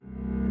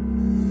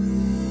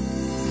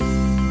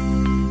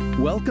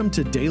Welcome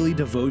to Daily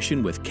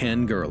Devotion with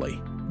Ken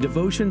Gurley.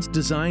 Devotions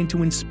designed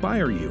to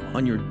inspire you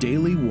on your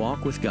daily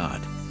walk with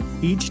God.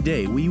 Each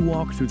day we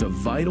walk through the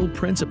vital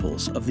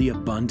principles of the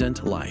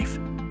abundant life.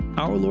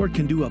 Our Lord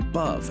can do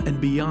above and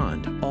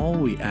beyond all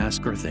we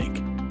ask or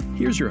think.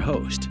 Here's your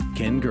host,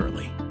 Ken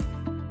Gurley.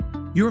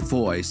 Your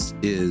voice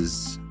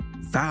is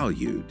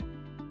valued.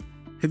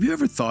 Have you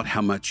ever thought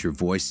how much your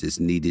voice is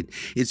needed?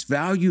 It's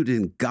valued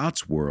in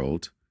God's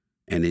world,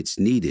 and it's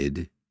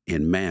needed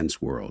in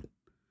man's world.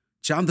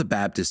 John the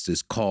Baptist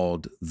is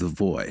called the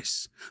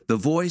voice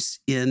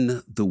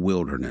in the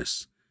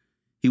wilderness.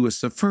 He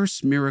was the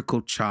first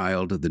miracle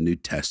child of the New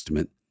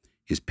Testament.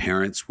 His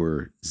parents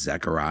were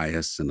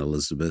Zacharias and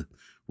Elizabeth,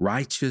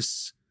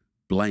 righteous,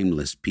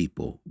 blameless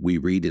people, we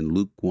read in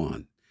Luke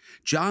 1.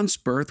 John's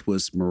birth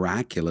was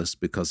miraculous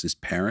because his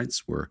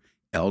parents were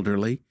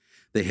elderly.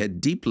 They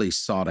had deeply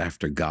sought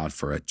after God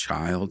for a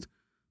child,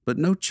 but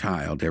no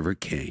child ever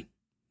came.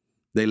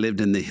 They lived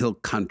in the hill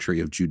country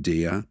of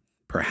Judea,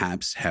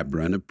 perhaps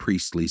Hebron, a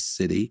priestly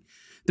city.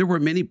 There were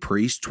many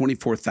priests.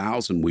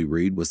 24,000, we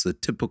read, was the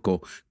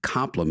typical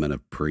complement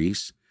of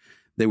priests.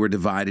 They were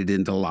divided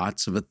into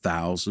lots of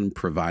 1,000,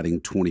 providing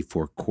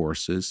 24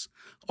 courses.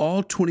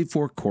 All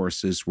 24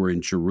 courses were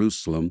in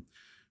Jerusalem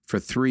for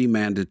 3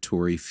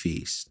 mandatory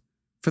feasts.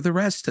 For the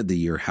rest of the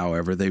year,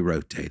 however, they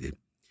rotated.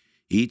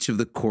 Each of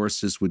the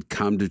courses would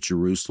come to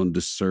Jerusalem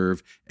to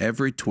serve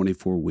every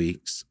 24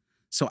 weeks.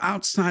 So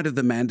outside of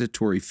the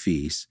mandatory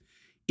feasts,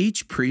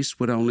 each priest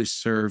would only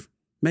serve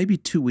maybe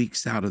 2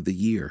 weeks out of the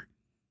year,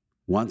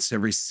 once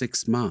every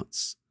 6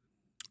 months.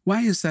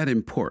 Why is that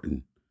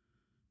important?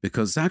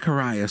 Because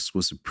Zacharias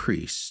was a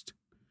priest,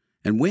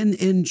 and when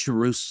in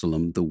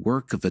Jerusalem, the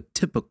work of a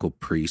typical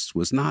priest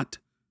was not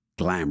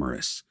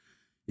glamorous.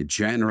 It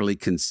generally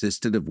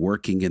consisted of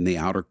working in the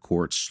outer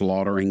court,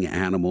 slaughtering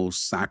animals,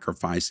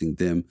 sacrificing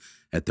them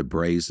at the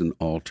brazen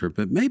altar.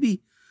 But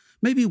maybe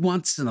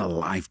once in a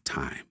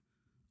lifetime,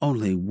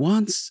 only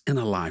once in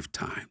a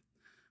lifetime,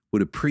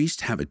 would a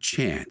priest have a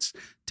chance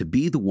to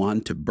be the one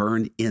to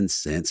burn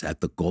incense at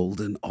the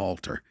golden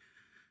altar.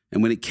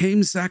 And when it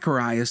came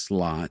Zacharias'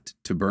 lot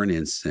to burn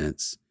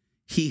incense,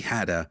 he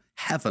had a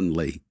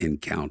heavenly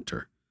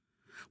encounter.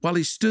 While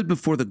he stood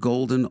before the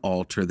golden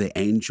altar, the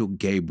angel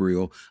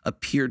Gabriel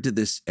appeared to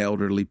this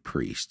elderly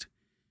priest.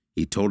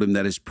 He told him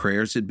that his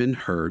prayers had been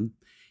heard.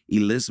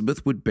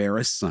 Elizabeth would bear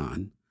a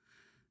son.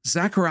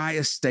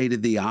 Zacharias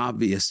stated the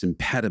obvious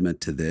impediment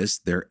to this,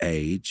 their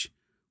age.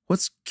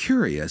 What's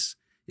curious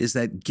is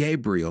that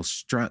Gabriel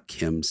struck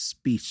him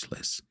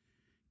speechless.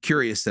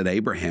 Curious that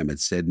Abraham had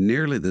said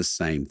nearly the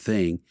same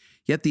thing,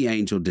 yet the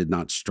angel did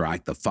not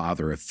strike the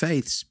father of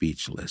faith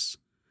speechless.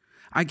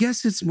 I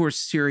guess it's more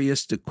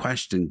serious to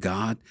question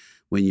God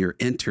when you're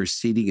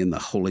interceding in the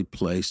holy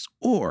place,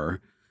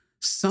 or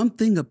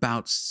something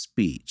about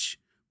speech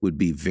would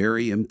be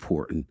very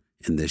important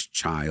in this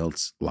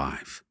child's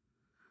life.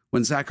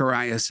 When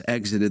Zacharias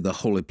exited the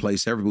holy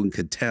place, everyone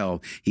could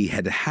tell he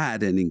had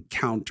had an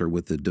encounter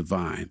with the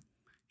divine.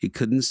 He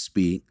couldn't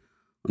speak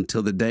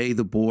until the day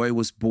the boy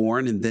was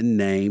born and then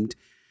named.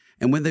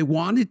 And when they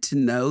wanted to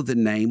know the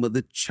name of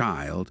the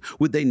child,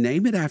 would they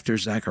name it after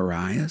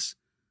Zacharias?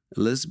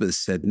 Elizabeth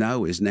said,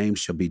 no, his name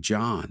shall be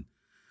John.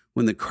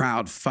 When the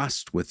crowd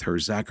fussed with her,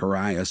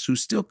 Zacharias, who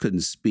still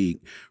couldn't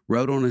speak,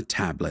 wrote on a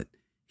tablet,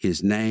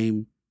 his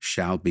name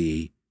shall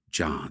be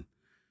John.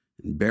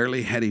 And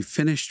barely had he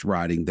finished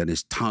writing that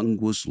his tongue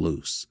was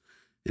loose,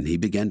 and he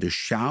began to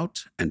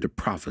shout and to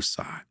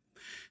prophesy.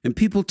 And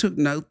people took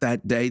note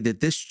that day that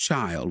this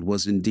child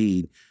was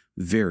indeed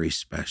very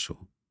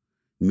special.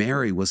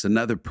 Mary was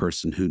another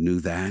person who knew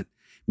that.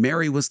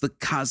 Mary was the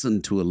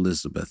cousin to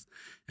Elizabeth.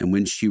 And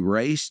when she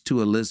raced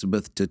to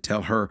Elizabeth to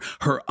tell her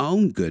her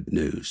own good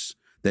news,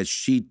 that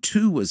she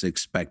too was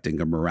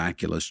expecting a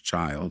miraculous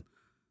child,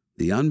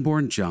 the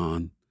unborn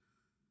John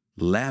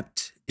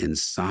leapt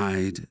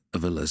inside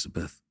of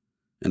Elizabeth,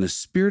 and a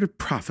spirit of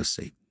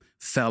prophecy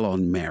fell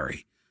on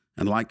Mary.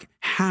 And like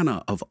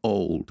Hannah of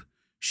old,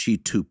 she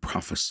too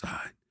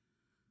prophesied.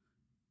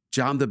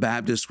 John the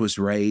Baptist was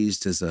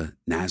raised as a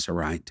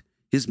Nazarite.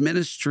 His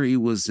ministry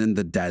was in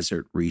the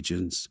desert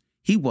regions.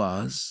 He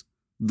was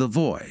the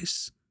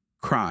voice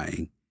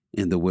crying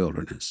in the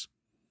wilderness.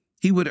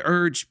 He would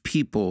urge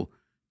people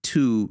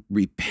to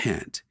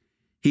repent.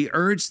 He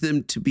urged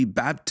them to be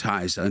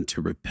baptized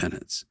unto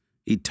repentance.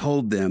 He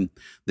told them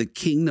the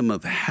kingdom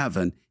of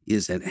heaven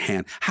is at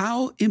hand.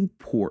 How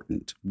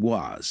important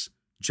was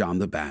John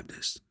the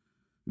Baptist?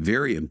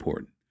 Very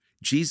important.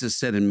 Jesus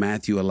said in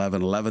Matthew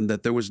 11:11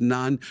 that there was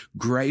none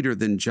greater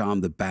than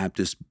John the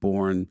Baptist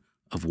born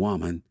of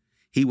woman.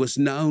 He was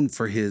known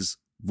for his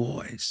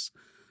voice.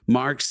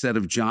 Mark said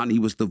of John, he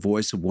was the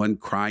voice of one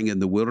crying in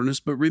the wilderness.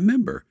 But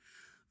remember,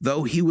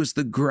 though he was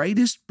the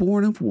greatest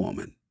born of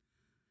woman,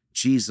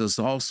 Jesus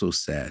also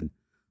said,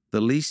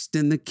 the least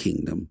in the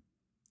kingdom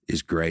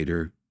is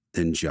greater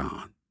than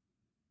John.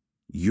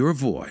 Your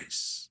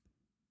voice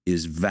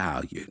is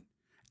valued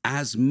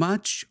as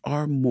much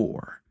or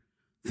more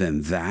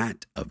than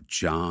that of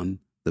John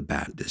the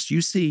Baptist.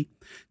 You see,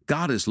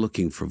 God is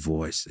looking for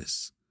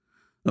voices.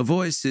 A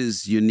voice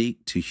is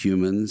unique to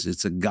humans.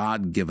 It's a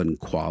God-given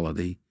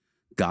quality.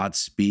 God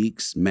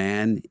speaks.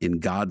 Man in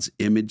God's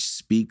image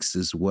speaks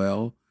as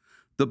well.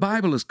 The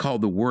Bible is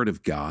called the Word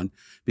of God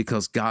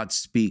because God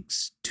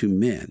speaks to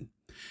men,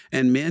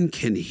 and men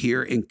can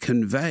hear and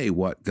convey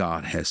what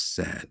God has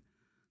said.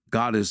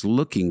 God is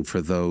looking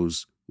for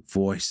those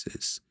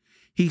voices.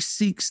 He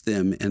seeks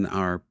them in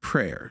our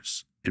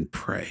prayers and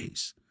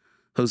praise.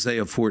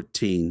 Hosea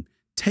 14,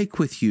 take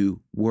with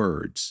you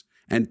words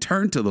and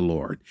turn to the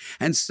Lord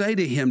and say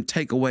to him,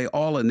 take away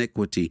all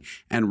iniquity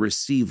and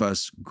receive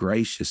us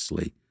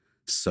graciously.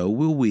 So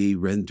will we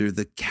render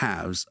the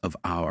calves of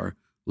our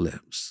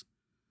lips.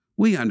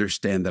 We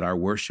understand that our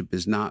worship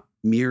is not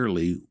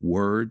merely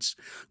words.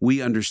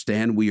 We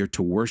understand we are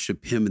to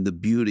worship him in the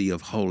beauty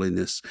of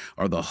holiness,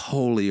 or the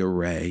holy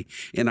array,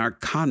 in our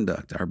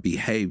conduct, our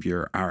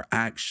behavior, our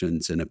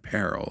actions, and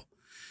apparel.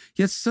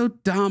 Yet so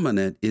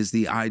dominant is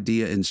the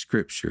idea in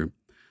Scripture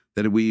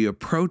that we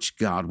approach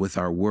God with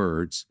our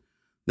words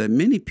that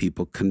many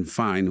people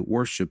confine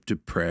worship to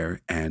prayer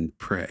and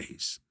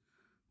praise.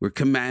 We're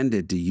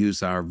commanded to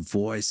use our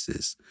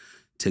voices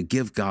to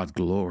give God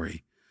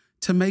glory,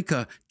 to make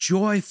a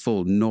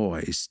joyful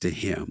noise to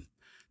him,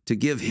 to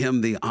give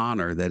him the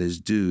honor that is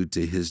due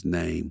to his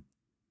name.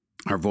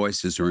 Our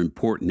voices are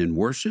important in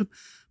worship,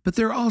 but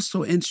they're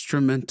also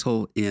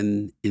instrumental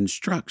in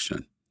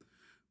instruction.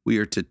 We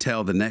are to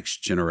tell the next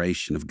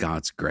generation of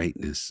God's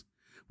greatness.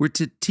 We're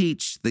to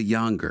teach the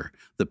younger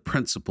the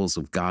principles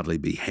of godly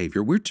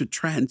behavior. We're to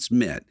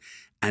transmit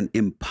and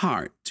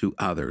impart to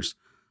others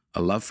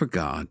a love for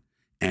God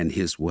and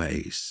his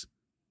ways.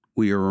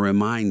 We are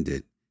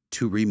reminded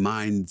to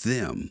remind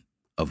them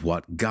of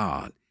what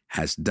God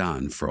has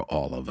done for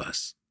all of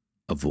us,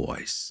 a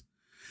voice.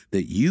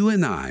 That you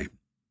and I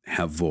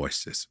have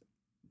voices,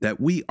 that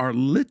we are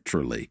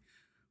literally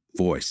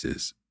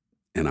voices,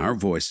 and our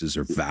voices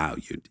are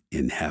valued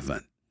in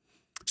heaven.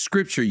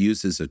 Scripture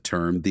uses a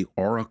term, the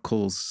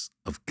oracles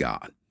of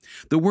God.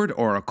 The word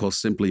oracle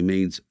simply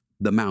means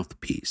the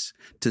mouthpiece,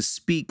 to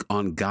speak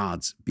on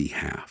God's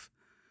behalf.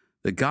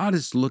 That God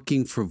is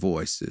looking for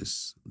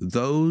voices,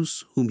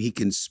 those whom he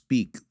can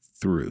speak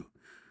through,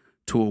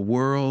 to a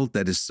world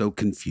that is so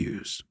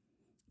confused.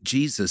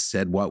 Jesus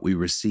said what we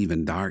receive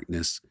in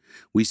darkness,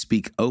 we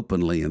speak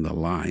openly in the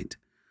light,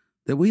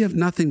 that we have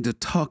nothing to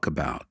talk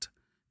about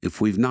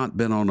if we've not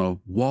been on a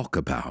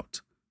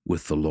walkabout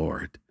with the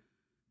Lord.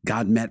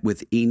 God met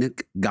with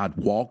Enoch, God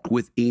walked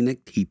with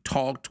Enoch, he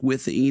talked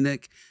with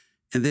Enoch,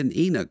 and then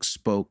Enoch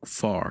spoke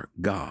for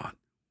God.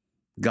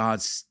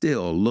 God's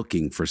still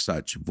looking for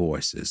such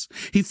voices.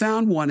 He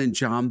found one in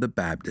John the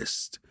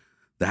Baptist,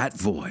 that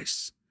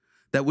voice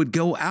that would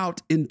go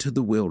out into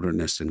the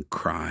wilderness and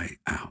cry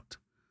out.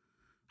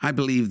 I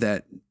believe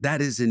that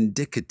is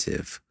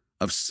indicative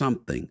of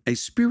something, a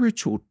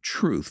spiritual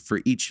truth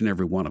for each and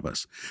every one of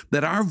us,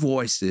 that our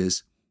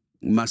voices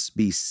must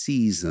be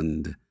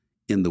seasoned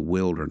in the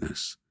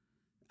wilderness.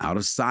 Out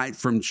of sight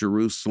from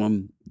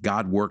Jerusalem,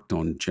 God worked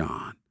on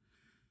John.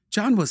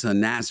 John was a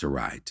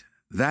Nazarite.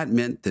 That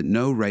meant that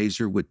no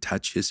razor would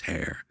touch his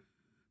hair,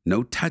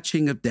 no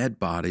touching of dead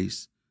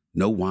bodies,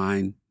 no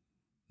wine,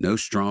 no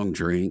strong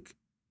drink,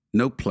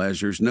 no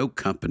pleasures, no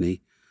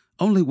company,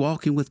 only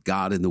walking with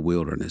God in the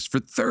wilderness. For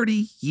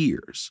 30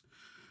 years,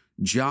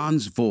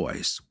 John's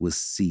voice was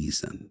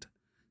seasoned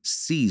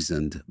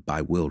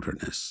by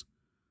wilderness.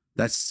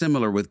 That's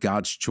similar with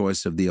God's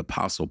choice of the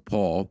Apostle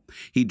Paul.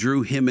 He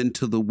drew him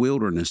into the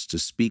wilderness to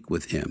speak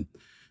with him.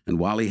 And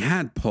while he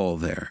had Paul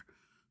there,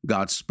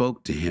 God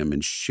spoke to him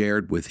and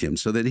shared with him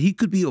so that he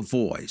could be a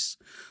voice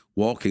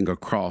walking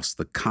across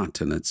the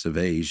continents of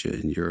Asia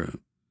and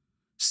Europe.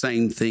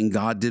 Same thing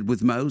God did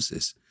with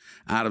Moses.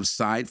 Out of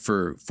sight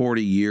for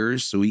 40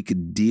 years so he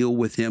could deal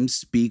with him,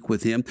 speak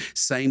with him.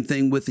 Same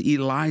thing with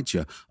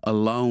Elijah,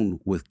 alone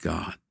with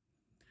God.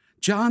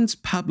 John's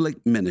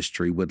public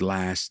ministry would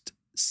last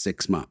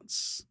 6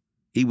 months.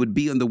 He would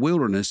be in the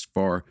wilderness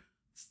for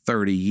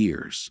 30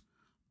 years,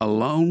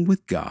 alone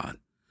with God,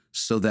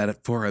 so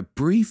that for a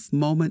brief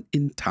moment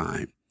in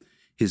time,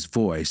 his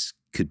voice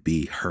could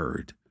be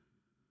heard.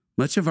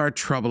 Much of our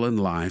trouble in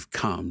life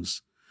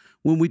comes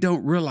when we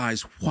don't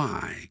realize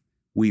why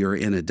we are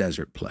in a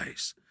desert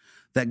place,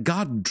 that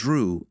God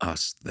drew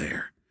us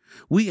there.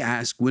 We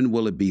ask, when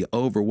will it be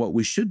over? What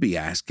we should be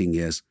asking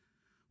is,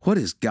 what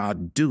is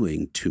God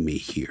doing to me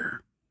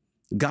here?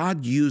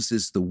 God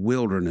uses the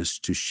wilderness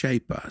to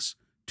shape us,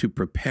 to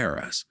prepare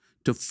us,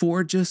 to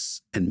forge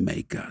us and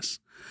make us.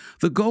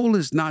 The goal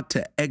is not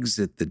to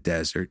exit the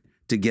desert,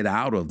 to get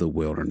out of the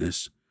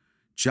wilderness.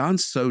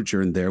 John's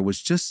sojourn there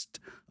was just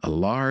a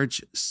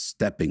large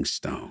stepping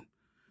stone.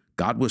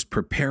 God was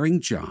preparing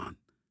John,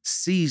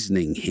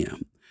 seasoning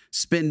him,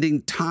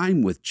 spending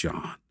time with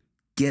John,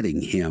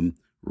 getting him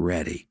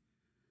ready.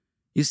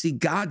 You see,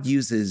 God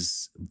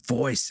uses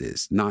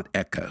voices, not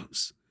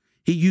echoes.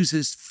 He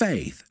uses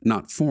faith,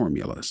 not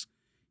formulas.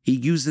 He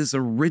uses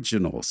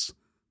originals,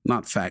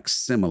 not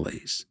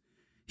facsimiles.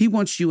 He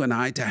wants you and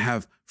I to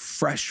have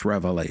fresh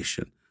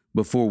revelation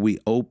before we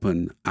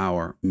open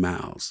our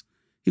mouths.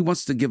 He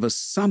wants to give us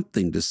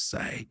something to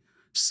say,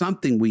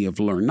 something we have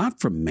learned, not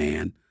from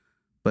man,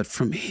 but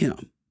from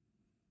Him.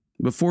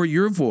 Before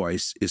your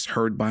voice is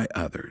heard by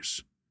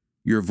others,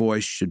 your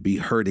voice should be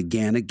heard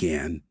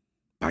again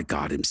by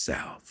God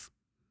Himself.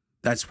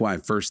 That's why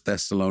 1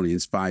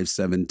 Thessalonians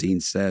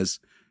 5:17 says,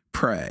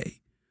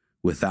 pray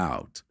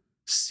without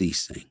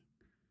ceasing.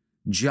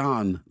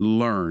 John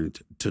learned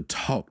to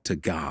talk to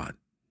God.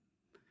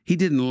 He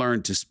didn't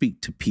learn to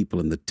speak to people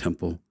in the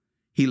temple.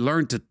 He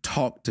learned to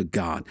talk to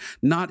God,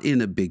 not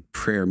in a big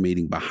prayer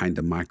meeting behind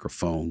a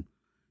microphone.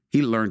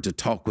 He learned to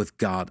talk with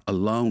God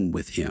alone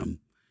with Him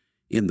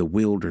in the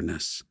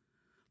wilderness.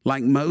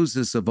 Like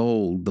Moses of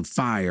old, the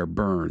fire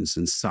burns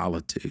in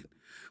solitude.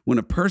 When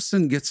a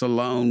person gets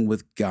alone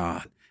with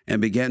God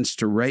and begins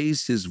to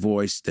raise his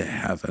voice to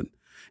heaven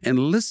and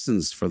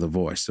listens for the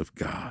voice of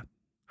God,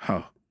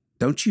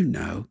 don't you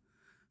know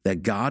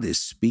that God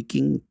is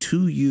speaking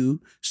to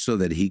you so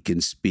that He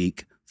can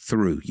speak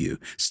through you?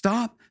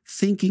 Stop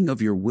thinking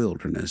of your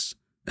wilderness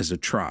as a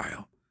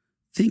trial.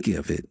 Think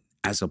of it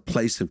as a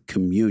place of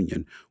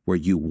communion where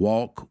you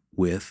walk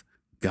with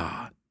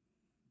God.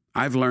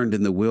 I've learned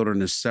in the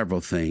wilderness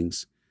several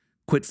things.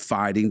 Quit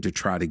fighting to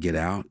try to get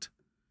out.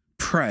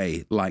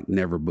 Pray like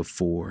never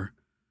before.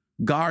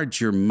 Guard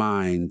your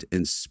mind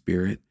and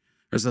spirit.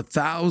 There's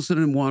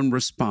 1,001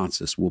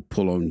 responses will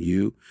pull on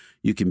you.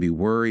 You can be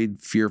worried,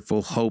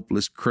 fearful,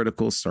 hopeless,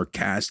 critical,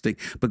 sarcastic,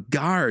 but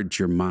guard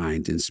your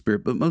mind and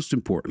spirit. But most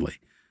importantly,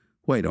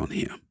 wait on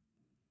Him.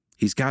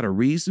 He's got a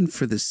reason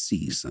for the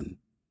season.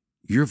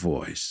 Your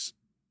voice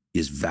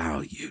is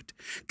valued.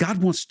 God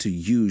wants to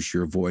use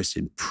your voice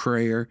in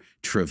prayer,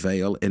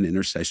 travail, and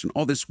intercession.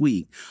 All this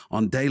week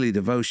on Daily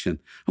Devotion,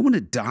 I want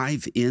to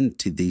dive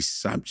into these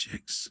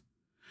subjects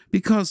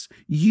because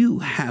you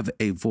have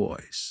a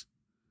voice,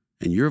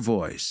 and your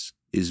voice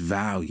is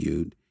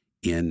valued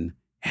in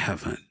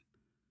heaven.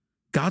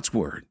 God's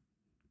Word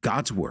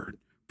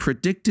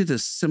predicted a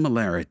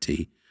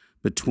similarity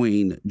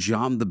between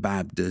John the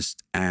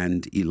Baptist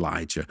and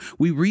Elijah.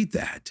 We read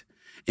that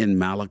in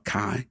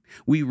Malachi.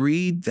 We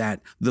read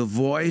that the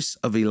voice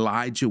of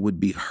Elijah would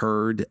be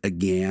heard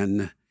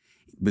again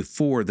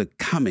before the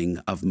coming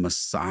of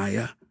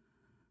Messiah.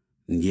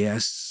 And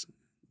yes,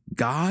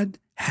 God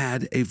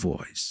had a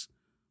voice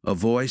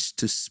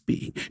to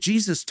speak.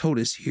 Jesus told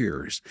His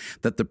hearers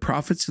that the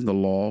prophets and the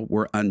law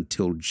were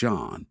until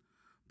John,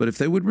 but if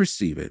they would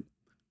receive it,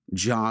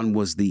 John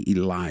was the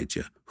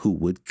Elijah who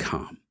would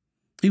come.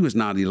 He was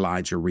not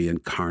Elijah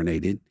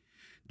reincarnated.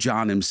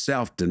 John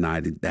himself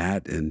denied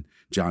that in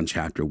John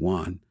chapter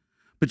 1.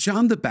 But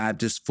John the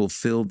Baptist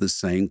fulfilled the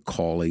same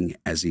calling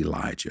as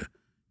Elijah,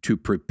 to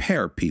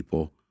prepare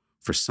people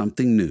for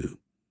something new,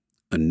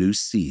 a new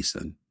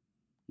season.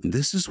 And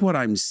this is what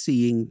I'm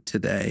seeing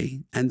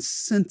today and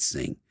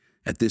sensing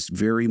at this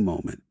very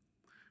moment.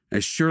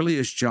 As surely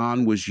as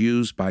John was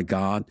used by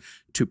God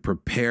to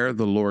prepare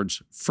the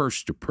Lord's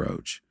first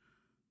approach,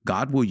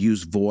 God will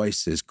use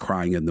voices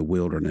crying in the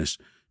wilderness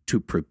to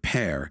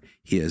prepare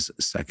His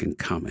second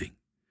coming.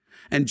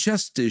 And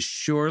just as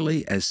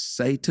surely as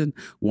Satan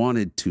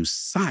wanted to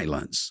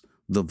silence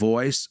the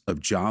voice of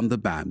John the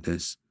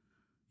Baptist,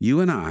 you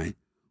and I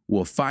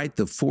will fight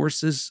the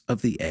forces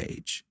of the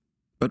age.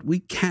 But we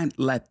can't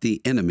let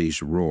the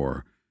enemy's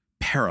roar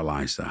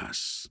paralyze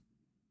us.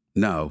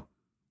 No,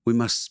 we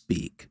must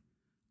speak.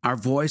 Our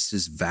voice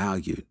is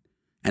valued,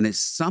 and it's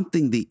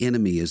something the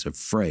enemy is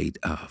afraid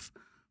of.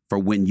 For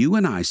when you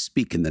and I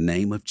speak in the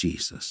name of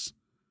Jesus,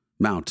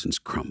 mountains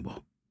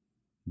crumble.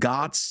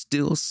 God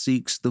still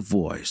seeks the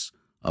voice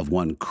of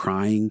one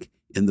crying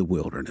in the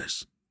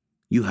wilderness.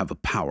 You have a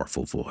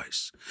powerful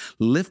voice.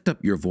 Lift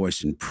up your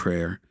voice in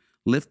prayer.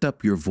 Lift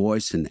up your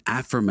voice in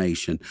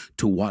affirmation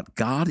to what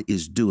God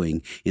is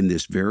doing in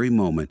this very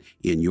moment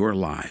in your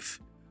life.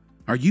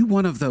 Are you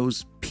one of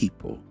those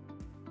people,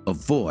 a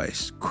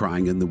voice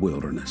crying in the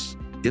wilderness?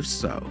 If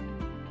so,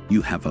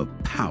 you have a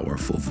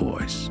powerful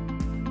voice.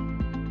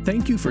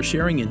 Thank you for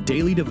sharing in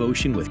Daily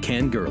Devotion with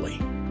Ken Gurley.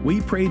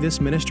 We pray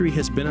this ministry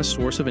has been a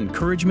source of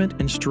encouragement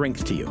and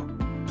strength to you.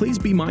 Please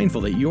be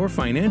mindful that your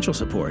financial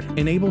support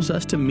enables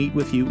us to meet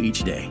with you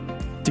each day.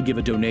 To give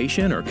a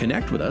donation or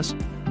connect with us,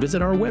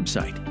 visit our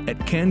website at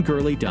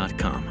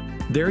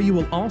kengurley.com. There you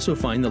will also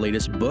find the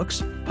latest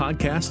books,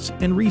 podcasts,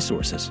 and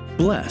resources.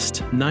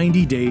 Blessed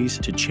 90 Days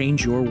to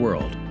Change Your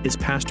World is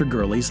Pastor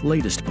Gurley's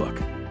latest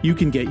book. You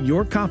can get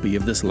your copy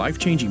of this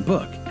life-changing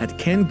book at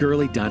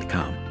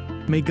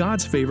kengurley.com. May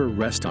God's favor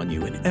rest on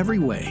you in every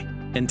way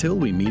until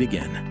we meet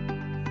again.